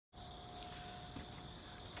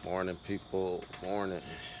Morning, people. Morning.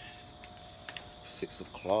 6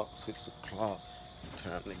 o'clock. 6 o'clock.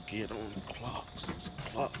 Time to get on the clock. 6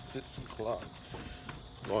 o'clock. 6 o'clock.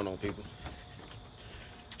 What's going on, people?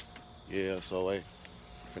 Yeah, so hey,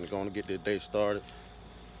 finna go on and get this day started.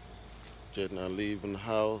 Just now leaving the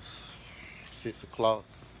house. 6 o'clock.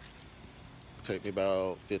 Take me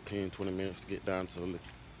about 15-20 minutes to get down to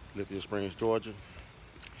Lithia Springs, Georgia.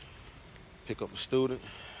 Pick up a student.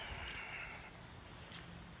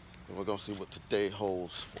 And we're gonna see what today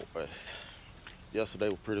holds for us. Yesterday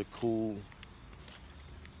was pretty cool.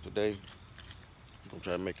 Today, I'm gonna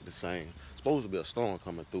try to make it the same. Supposed to be a storm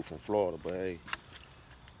coming through from Florida, but hey,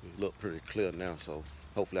 it look pretty clear now, so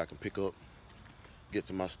hopefully I can pick up, get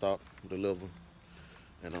to my stop, deliver,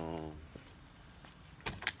 and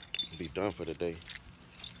be done for the day.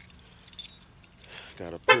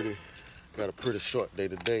 Got a pretty short day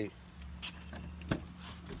today.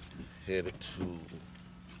 Headed to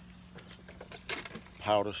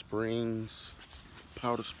Powder Springs,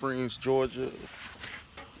 Georgia,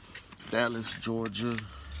 Dallas, Georgia,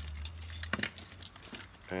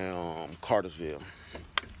 and Cartersville.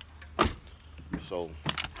 So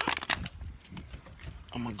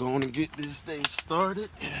I'm gonna go on and get this day started.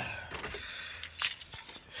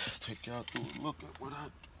 Take y'all through a look at what I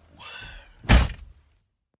do.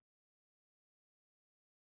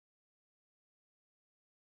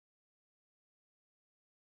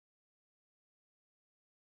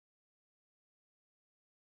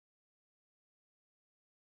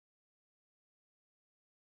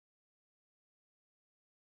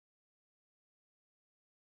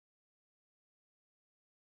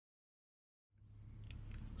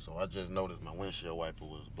 So I just noticed my windshield wiper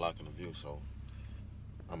was blocking the view, so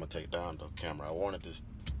I'm gonna take down the camera. I wanted to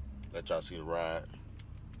let y'all see the ride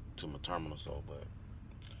to my terminal, but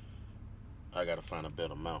I gotta find a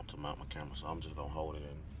better mount to mount my camera, so I'm just gonna hold it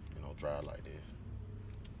and drive like this.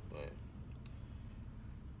 But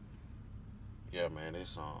yeah, man,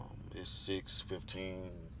 it's 6:15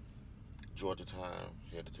 Georgia time,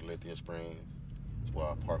 headed to Lithia Springs. That's where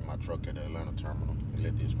I parked my truck at the Atlanta terminal in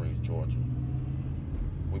Lithia Springs, Georgia.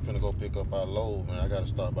 We finna go pick up our load, man. I gotta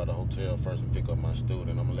stop by the hotel first and pick up my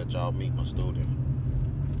student. I'm gonna let y'all meet my student,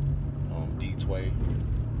 D-Tway.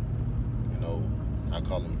 I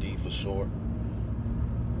call him D for short.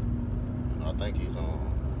 I think he's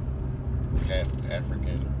half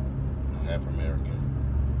African, half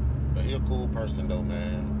American. But he a cool person though,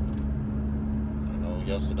 man.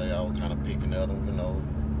 Yesterday I was kind of picking at him,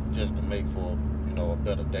 just to make for a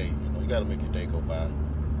better day. You gotta make your day go by.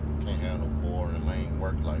 Can't have no boring, lame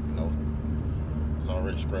work life, It's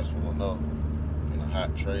already stressful enough in a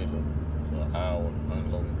hot trailer for an hour,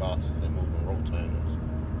 unloading boxes and moving rotainers.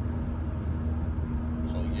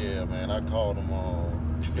 So yeah, man, I called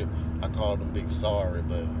him big sorry,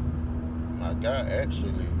 but my guy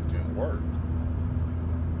actually can work.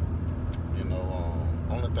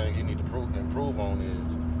 Only thing he need to improve on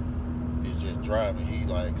is just driving. He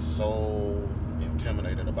like so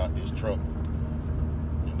intimidated about this truck.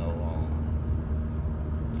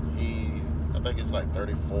 I think it's like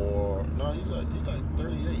 34. No, he's like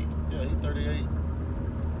 38. Yeah, he's 38.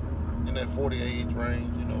 In that 40 age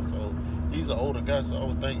range, so he's an older guy, so I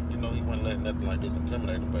would think, he wouldn't let nothing like this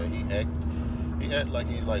intimidate him, but he act like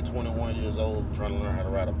he's like 21 years old trying to learn how to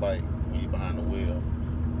ride a bike when he's behind the wheel.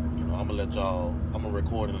 I'm gonna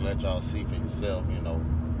record it and let y'all see for yourself,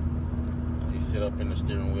 He sit up in the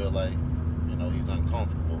steering wheel like, he's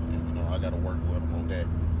uncomfortable, and, I gotta work with him on that,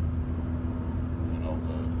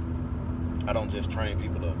 because I don't just train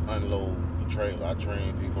people to unload the trailer. I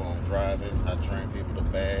train people on driving. I train people to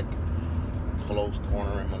back, close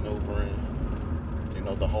cornering, maneuvering,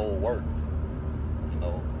 the whole work,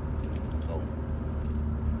 So,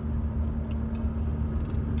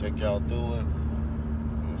 take y'all through it,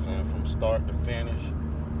 from start to finish,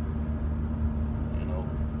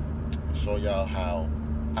 show y'all how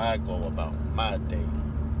I go about my day,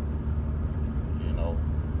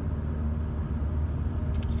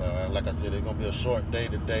 So, like I said, it's gonna be a short day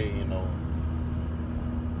today,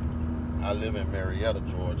 I live in Marietta,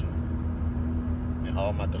 Georgia, and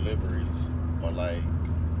all my deliveries are like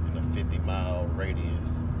in a 50-mile radius.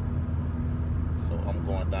 So I'm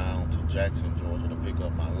going down to Jackson, Georgia to pick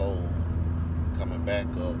up my load, coming back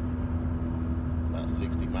up about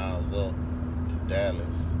 60 miles up to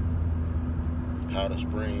Dallas, Powder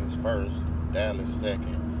Springs first, Dallas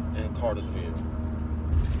second, and Cartersville.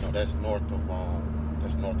 That's north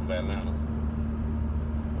of Atlanta,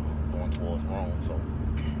 going towards Rome. So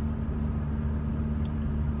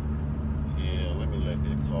yeah, let me let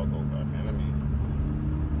this car go by, man.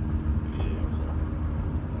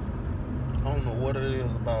 I don't know what it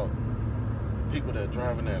is about people that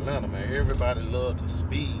drive in Atlanta, man. Everybody love to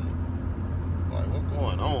speed. Like, what's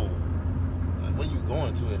going on? Like, where you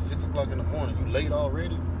going to at 6 o'clock in the morning? You late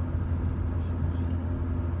already?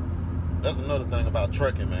 That's another thing about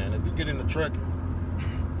trucking, man. If you get into trucking,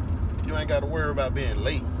 you ain't got to worry about being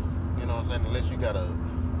late. You know what I'm saying? Unless you got a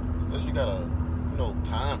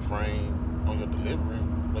time frame on your delivery.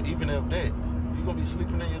 But even if that, you're gonna be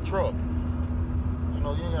sleeping in your truck. You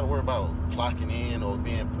ain't gotta worry about clocking in or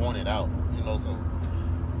being pointed out. So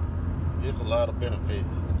it's a lot of benefits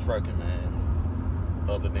in trucking, man.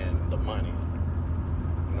 Other than the money.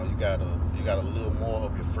 You got a little more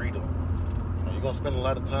of your freedom. You're gonna spend a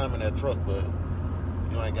lot of time in that truck, but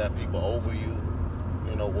you ain't got people over you,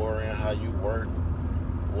 worrying how you work,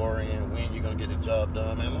 worrying when you're gonna get the job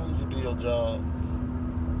done. Man, as long as you do your job,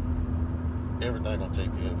 everything gonna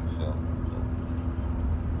take care of itself. So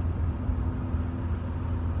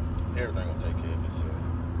everything gonna take care of itself.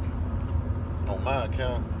 On my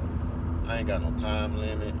account, I ain't got no time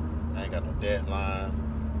limit. I ain't got no deadline.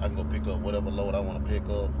 I can go pick up whatever load I want to pick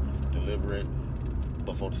up, deliver it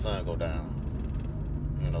before the sun go down.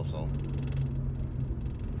 So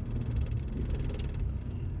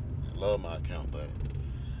I love my account, but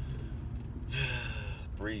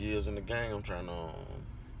 3 years in the game, I'm trying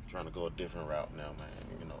to go a different route now, man.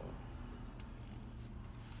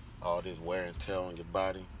 All this wear and tear on your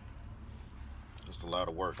body, it's a lot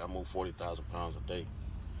of work. I move 40,000 pounds a day,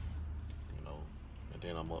 and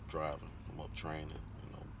then I'm up driving, I'm up training,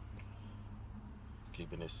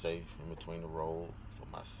 keeping it safe in between the road for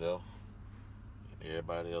myself and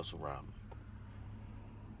everybody else around me.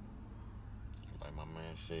 Like my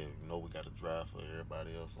man said, we got to drive for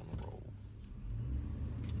everybody else on the road.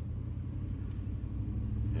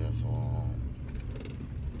 Yeah, so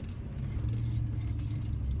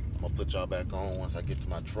I'm gonna put y'all back on once I get to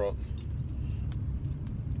my truck.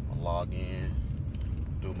 I'll log in,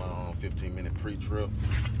 do my 15-minute pre-trip,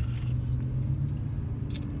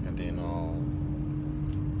 and then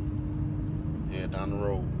head down the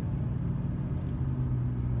road.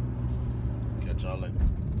 Catch y'all later.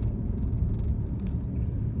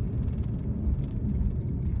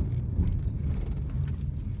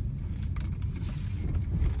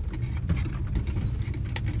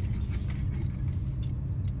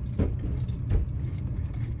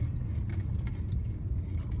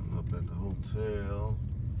 Up at the hotel.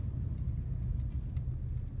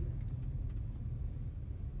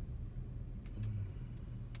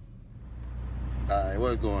 Alright,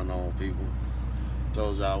 what's going on, people?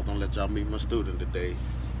 Told y'all I was gonna let y'all meet my student today. You know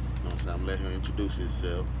what I'm saying? I'm gonna let him introduce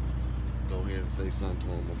himself. Go ahead and say something to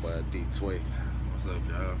him about D Tway. What's up,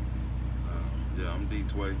 y'all? Yeah, I'm D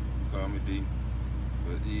Tway. Call me D,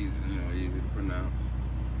 but easy, easy to pronounce.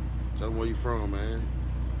 Tell them where you from, man.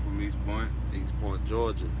 From East Point. East Point,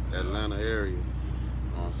 Georgia, Atlanta area. You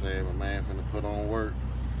know what I'm saying? My man finna put on work.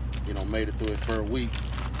 Made it through his first week.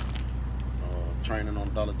 Training on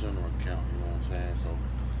Dollar General account, you know what I'm saying? So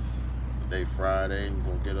today Friday,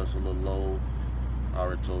 we're gonna get us a little load. I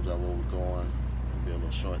already told y'all where we're going. It'll be a little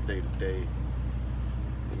short day today.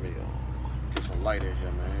 Let me get some light in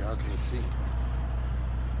here, man. Y'all can't see.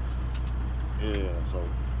 Yeah, so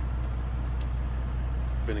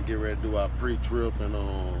finna get ready to do our pre-trip, and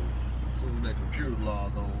as soon as that computer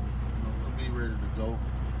log on, we'll be ready to go.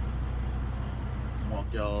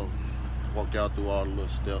 Walk y'all through all the little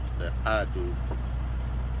steps that I do. You know what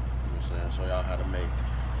I'm saying? Show y'all how to make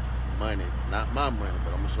money. Not my money,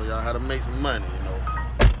 but I'm gonna show y'all how to make some money,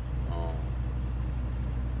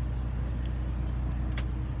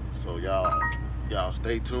 So y'all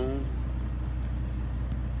stay tuned.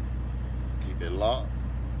 Keep it locked.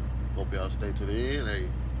 Hope y'all stay to the end. Hey,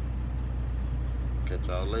 catch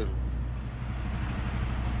y'all later.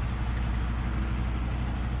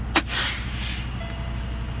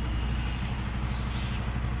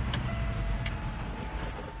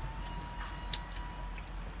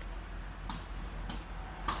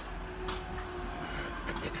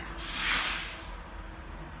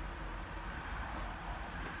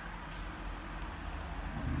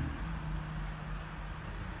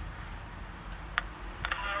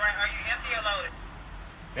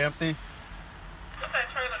 Empty. What's that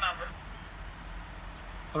trailer number?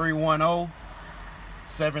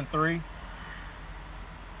 310-73.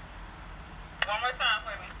 One more time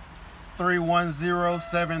for me.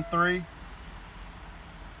 310-73.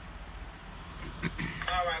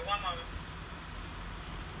 All right, one moment.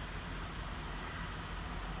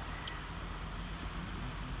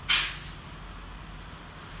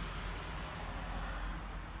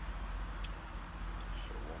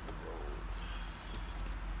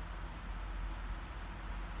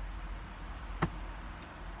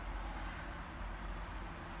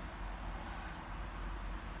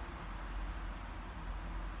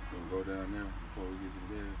 go down there before we get some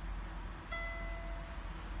gas.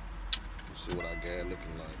 Let's see what our gas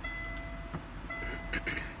looking like.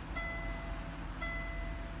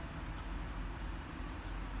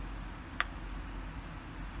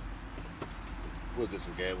 We'll get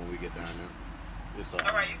some gas when we get down there. It's All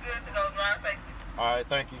right, you good to go? Drive safety. All right,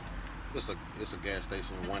 thank you. It's a gas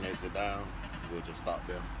station, one exit down. We'll just stop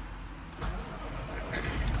there.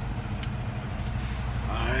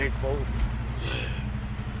 All right, folks.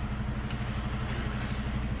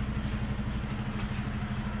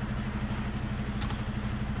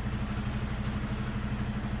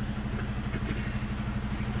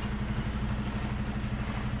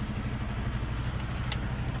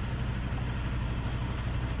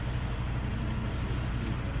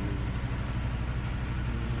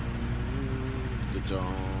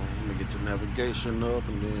 Let me get your navigation up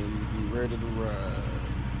and then you be ready to ride.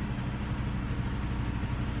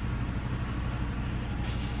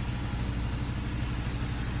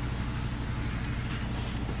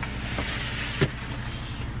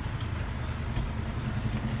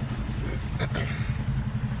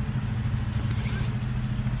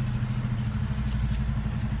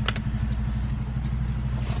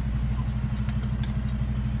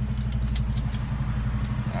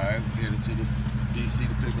 Alright, we're headed to the DC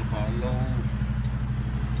to pick up our load.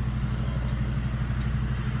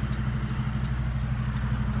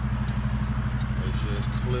 Make sure it's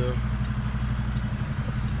clear.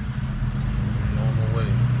 We're on the way.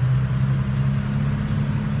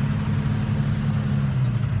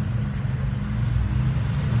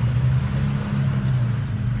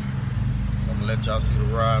 So I'm gonna let y'all see the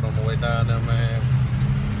ride on the way down there, man.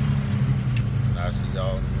 And I'll see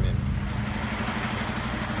y'all in a minute.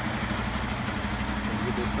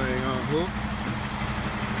 Get this thing unhooked.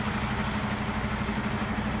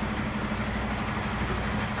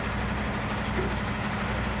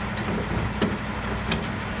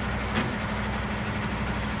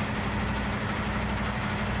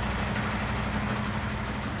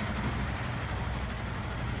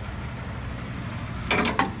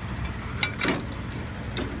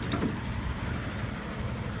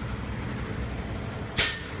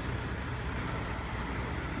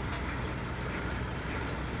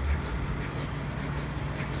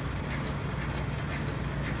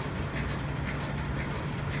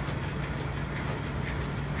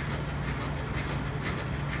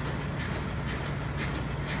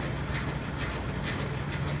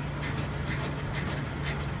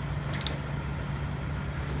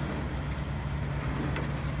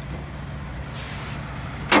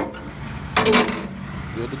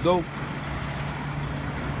 Good to go.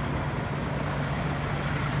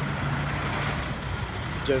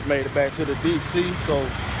 Just made it back to the DC, so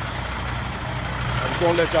I'm just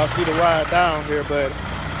gonna let y'all see the ride down here, but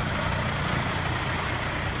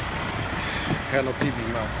had no TV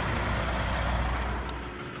now.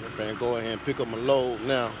 I'm gonna go ahead and pick up my load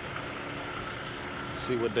now.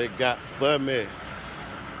 See what they got for me.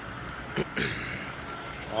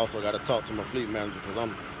 I also got to talk to my fleet manager because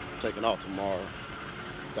I'm taking off tomorrow.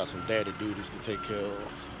 Got some daddy duties to take care of.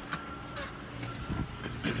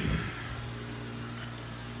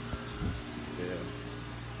 Yeah,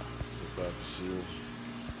 we're about to see.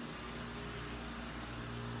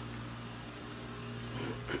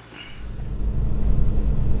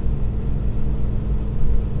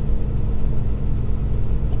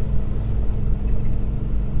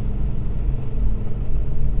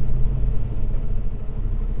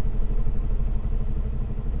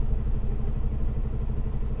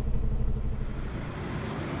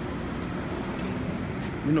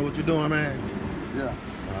 You know what you're doing, man? Yeah.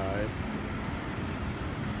 Alright.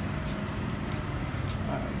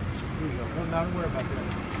 Alright. Here you go. Don't worry about that.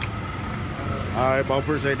 Alright, bro.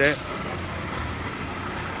 Appreciate that.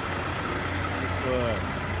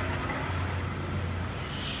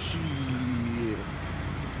 Shit.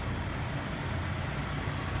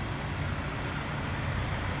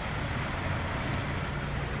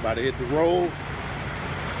 About to hit the road.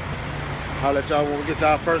 Holler at y'all when we get to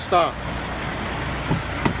our first stop.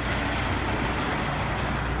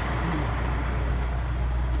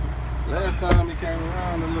 Last time he came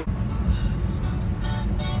around and looked.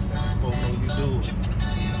 Folk know you do.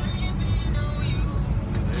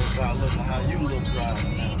 The inside look at how you look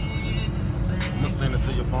driving now. I'm gonna send it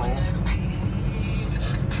to your phone.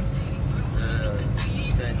 Yeah,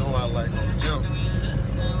 you can't go out like no simp.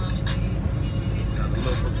 Gotta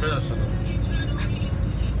look professional.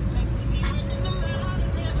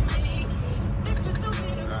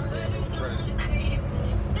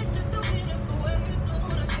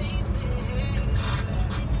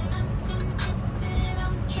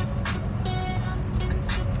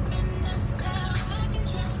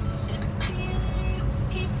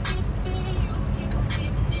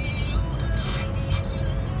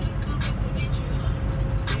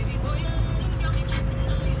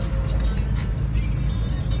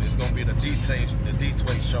 change the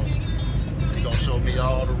D-Tway show. He gonna show me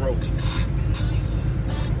all the ropes.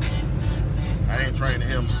 I ain't training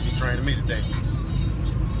him, he training me today.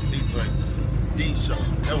 D-Tway, D show.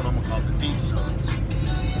 That's what I'm gonna call it, the D show.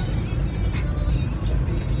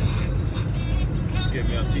 Give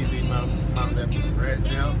me a TV mount that right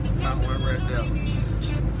there, mount one right there.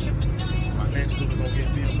 My next dude gonna get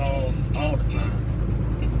filmed all the time.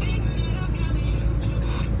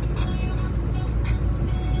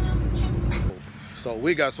 So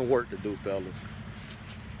we got some work to do, fellas.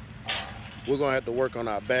 We're gonna have to work on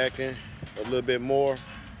our backing a little bit more.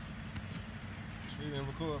 You didn't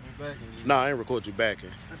record me backing. Nah, I ain't record you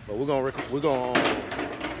backing, but we're gonna work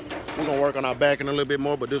on our backing a little bit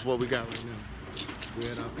more. But this is what we got right now.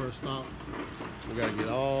 We're at our first stop. We gotta get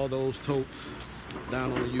all those totes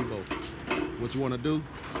down on the U-boat. What you wanna do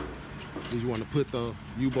is you wanna put the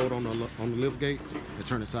U-boat on the lift gate and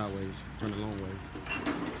turn it sideways, turn it long ways.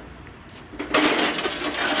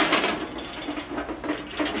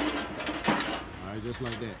 All right, just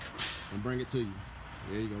like that, and bring it to you.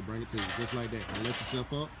 There you go, bring it to you, just like that. And let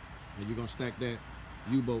yourself up, and you're gonna stack that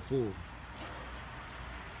U-boat forward.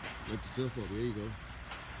 Let yourself up, there you go.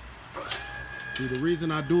 See, the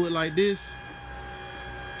reason I do it like this,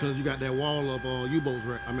 because you got that wall of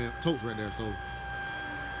totes right there. So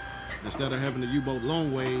instead of having the U-boat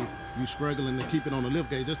long ways, you struggling to keep it on the lift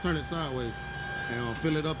gate, just turn it sideways and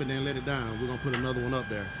fill it up and then let it down. We're gonna put another one up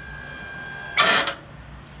there.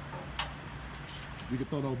 You can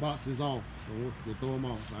throw those boxes off. We'll throw them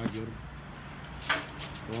off. I get them.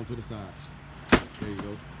 Throw them to the side. There you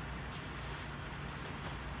go.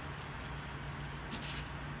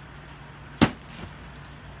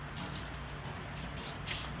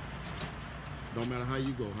 Don't matter how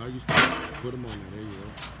you go, how you start, put them on there. There you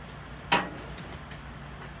go.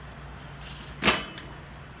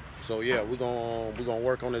 So yeah, we're gonna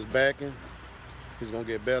work on his backing. He's gonna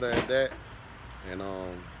get better at that, and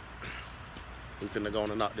we finna go on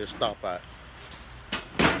and knock this stop out.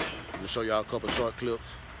 I'm gonna show y'all a couple short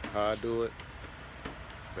clips how I do it,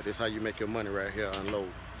 but this is how you make your money right here. Unload.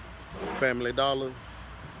 Family Dollar,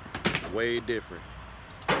 way different.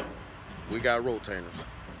 We got rotainers.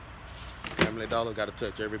 Family Dollar got to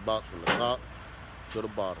touch every box from the top to the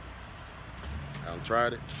bottom. I haven't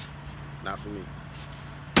tried it, not for me.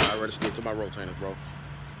 I already stick to my rotainers, bro.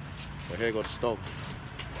 But here go the stove.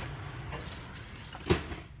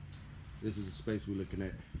 This is the space we're looking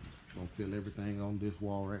at. Gonna fill everything on this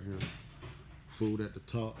wall right here. Food at the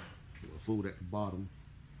top, food at the bottom,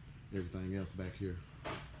 everything else back here,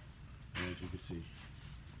 as you can see.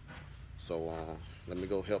 So let me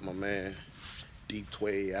go help my man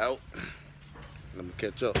D-Tway out. Let me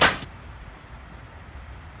catch up.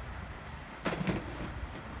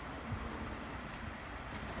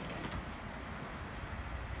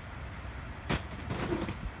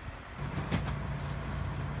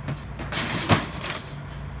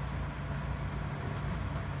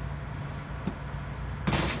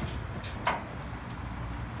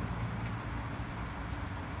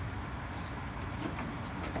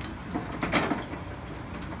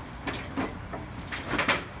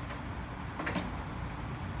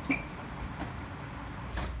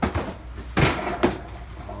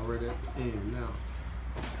 Already at the end now.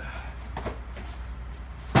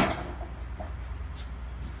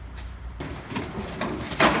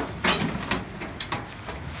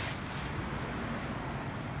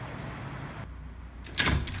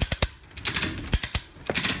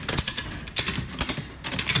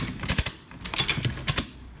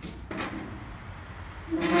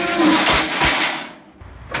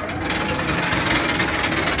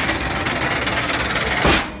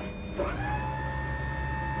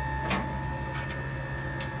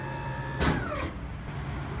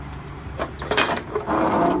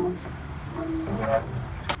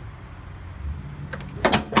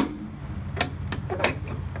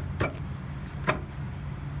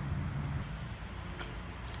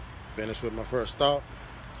 Finished with my first stop.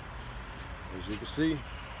 As you can see,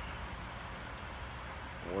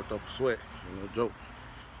 I worked up a sweat, ain't no joke.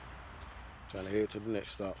 Trying to head to the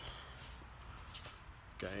next stop.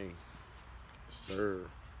 Gang. Yes, sir.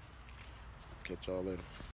 Catch y'all later.